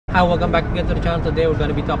Hi, welcome back again to the channel. Today we're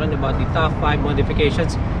going to be talking about the top 5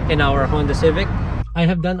 modifications in our Honda Civic. I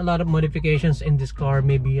have done a lot of modifications in this car,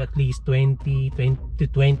 maybe at least 20 to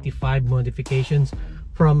 25 modifications,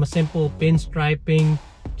 from a simple pinstriping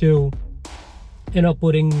to, you know,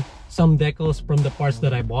 putting some decals from the parts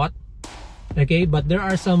that I bought. Okay, but there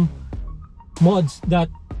are some mods that,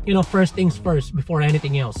 you know, first things first before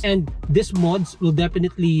anything else, and these mods will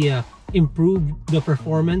definitely improve the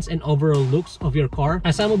performance and overall looks of your car.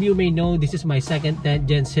 As some of you may know, this is my second 10th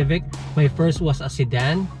gen Civic. My first was a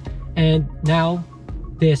sedan, and now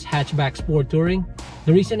this hatchback sport touring.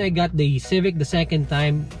 The reason I got the Civic the second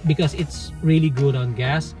time, because it's really good on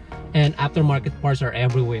gas and aftermarket parts are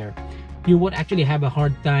everywhere. You would actually have a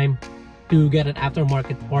hard time to get an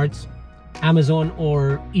aftermarket parts. Amazon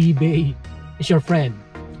or eBay is your friend.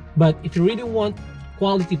 But if you really want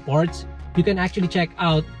quality parts, you can actually check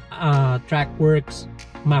out Trackworks,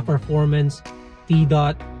 My Performance,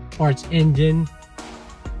 T-Dot, Parts Engine.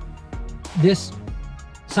 These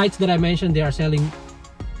sites that I mentioned, they are selling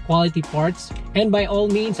quality parts, and by all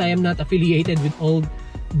means, I am not affiliated with all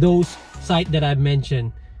those sites that I've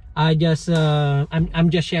mentioned. I'm just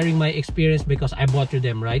sharing my experience because I bought through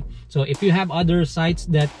them, right? So if you have other sites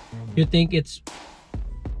that you think it's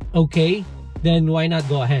okay, then why not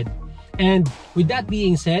go ahead? And with that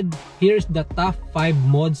being said, here's the top 5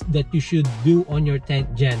 mods that you should do on your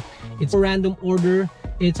 10th gen. It's a random order.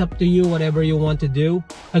 It's up to you, whatever you want to do.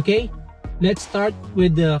 Okay, let's start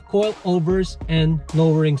with the coilovers and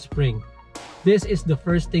lowering spring. This is the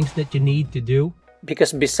first things that you need to do,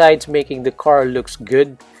 because besides making the car looks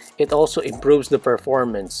good, it also improves the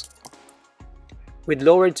performance. With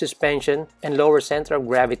lowered suspension and lower center of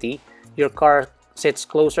gravity, your car sits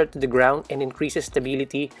closer to the ground and increases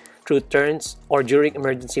stability through turns or during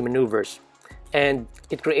emergency maneuvers. And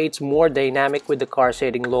it creates more dynamic with the car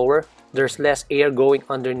sitting lower. There's less air going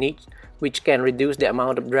underneath, which can reduce the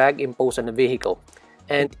amount of drag imposed on the vehicle.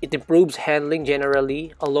 And it improves handling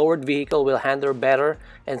generally. A lowered vehicle will handle better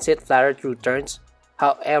and sit flatter through turns.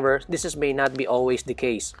 However, this may not be always the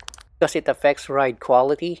case, because it affects ride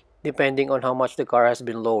quality depending on how much the car has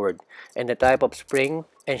been lowered and the type of spring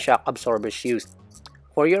and shock absorbers used.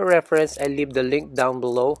 For your reference, I leave the link down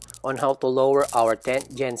below on how to lower our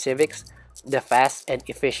 10th gen Civics the fast and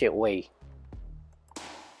efficient way.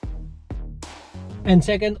 And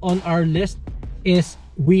second on our list is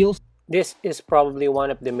wheels. This is probably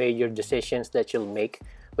one of the major decisions that you'll make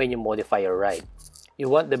when you modify your ride. You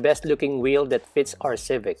want the best looking wheel that fits our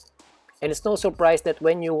Civic. And it's no surprise that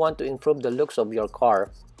when you want to improve the looks of your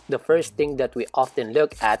car, the first thing that we often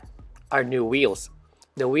look at are new wheels.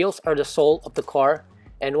 The wheels are the soul of the car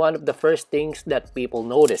and one of the first things that people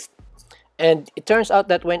notice. And it turns out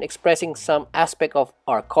that when expressing some aspect of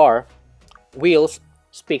our car, wheels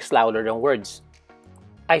speaks louder than words.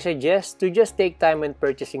 I suggest to just take time when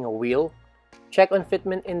purchasing a wheel. Check on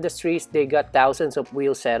Fitment Industries, they got thousands of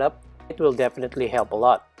wheels set up. It will definitely help a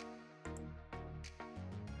lot.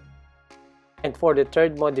 And for the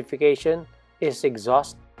third modification is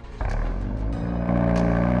exhaust.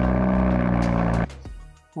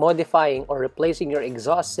 Modifying or replacing your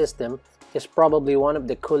exhaust system is probably one of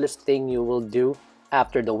the coolest things you will do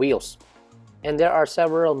after the wheels. And there are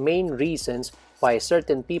several main reasons why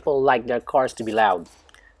certain people like their cars to be loud.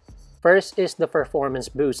 First is the performance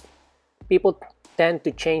boost. People tend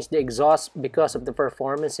to change the exhaust because of the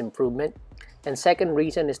performance improvement. And second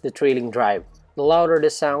reason is the thrilling drive. The louder the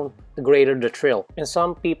sound, the greater the thrill. And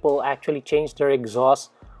some people actually change their exhaust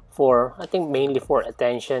for, I think, mainly for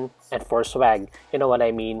attention and for swag. You know what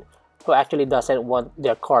I mean? Who actually doesn't want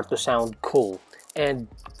their car to sound cool. And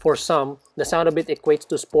for some, the sound of it equates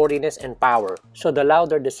to sportiness and power. So the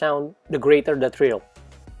louder the sound, the greater the thrill.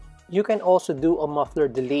 You can also do a muffler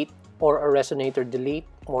delete or a resonator delete,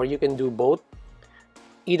 or you can do both.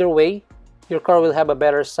 Either way, your car will have a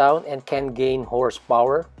better sound and can gain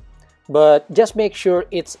horsepower. But just make sure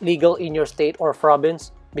it's legal in your state or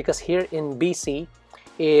province, because here in BC,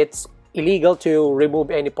 it's illegal to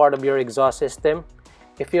remove any part of your exhaust system.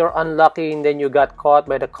 If you're unlucky and then you got caught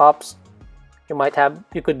by the cops,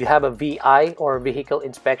 you could have a VI or vehicle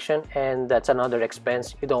inspection, and that's another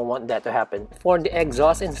expense. You don't want that to happen. For the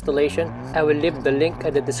exhaust installation, I will leave the link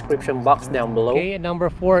in the description box down below. Okay, number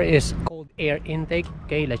 4 is cold air intake.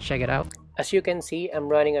 Okay, let's check it out. As you can see, I'm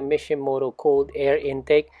running a MISHIMOTO cold air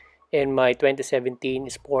intake in my 2017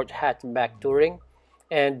 Sport Hatchback Touring,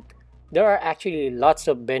 and there are actually lots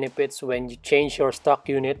of benefits when you change your stock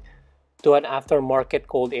unit to an aftermarket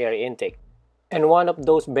cold air intake. And one of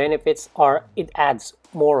those benefits are it adds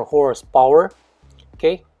more horsepower,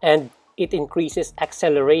 okay, and it increases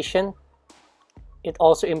acceleration. It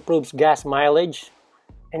also improves gas mileage,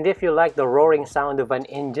 And if you like the roaring sound of an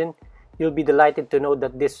engine, you'll be delighted to know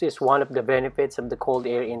that this is one of the benefits of the cold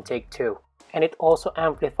air intake too. And it also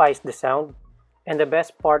amplifies the sound. And the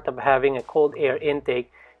best part of having a cold air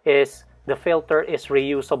intake is the filter is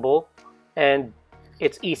reusable and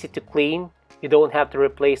it's easy to clean. You don't have to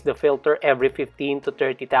replace the filter every 15 to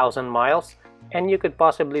 30,000 miles. And you could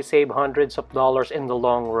possibly save hundreds of dollars in the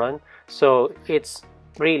long run. So it's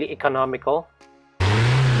really economical.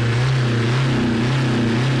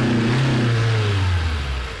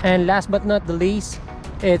 And last but not the least,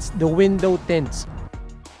 it's the window tints.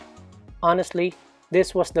 Honestly,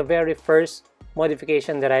 this was the very first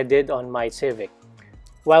modification that I did on my Civic.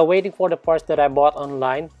 While waiting for the parts that I bought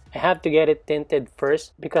online, I have to get it tinted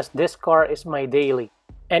first because this car is my daily.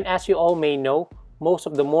 And as you all may know, most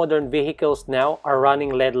of the modern vehicles now are running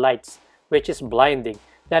LED lights, which is blinding.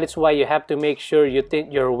 That is why you have to make sure you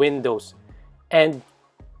tint your windows. And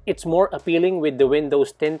it's more appealing with the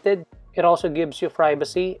windows tinted. It also gives you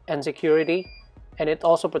privacy and security, and it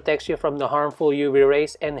also protects you from the harmful UV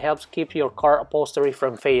rays and helps keep your car upholstery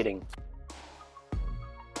from fading.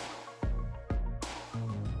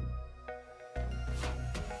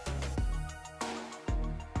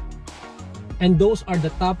 And those are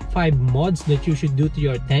the top 5 mods that you should do to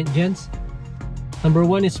your tent gens. Number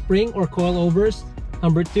 1 is spring or coilovers.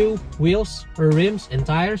 Number 2, wheels or rims and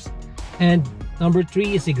tires. And number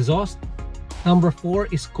 3 is exhaust. Number 4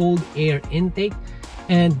 is cold air intake.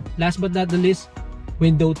 And last but not the least,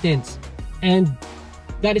 window tints. And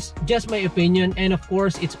that is just my opinion, and of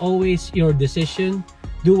course it's always your decision.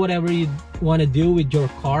 Do whatever you want to do with your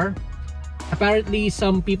car. Apparently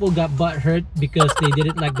some people got butt hurt because they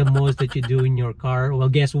didn't like the mods that you do in your car. Well,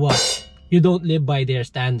 guess what? You don't live by their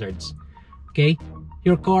standards. Okay?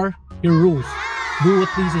 Your car, your rules. Do what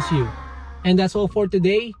pleases you. And that's all for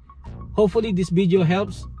today. Hopefully this video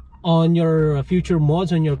helps on your future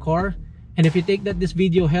mods on your car. And if you think that this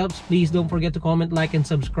video helps, please don't forget to comment, like, and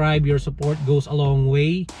subscribe. Your support goes a long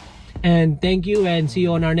way. And thank you, and see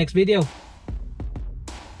you on our next video.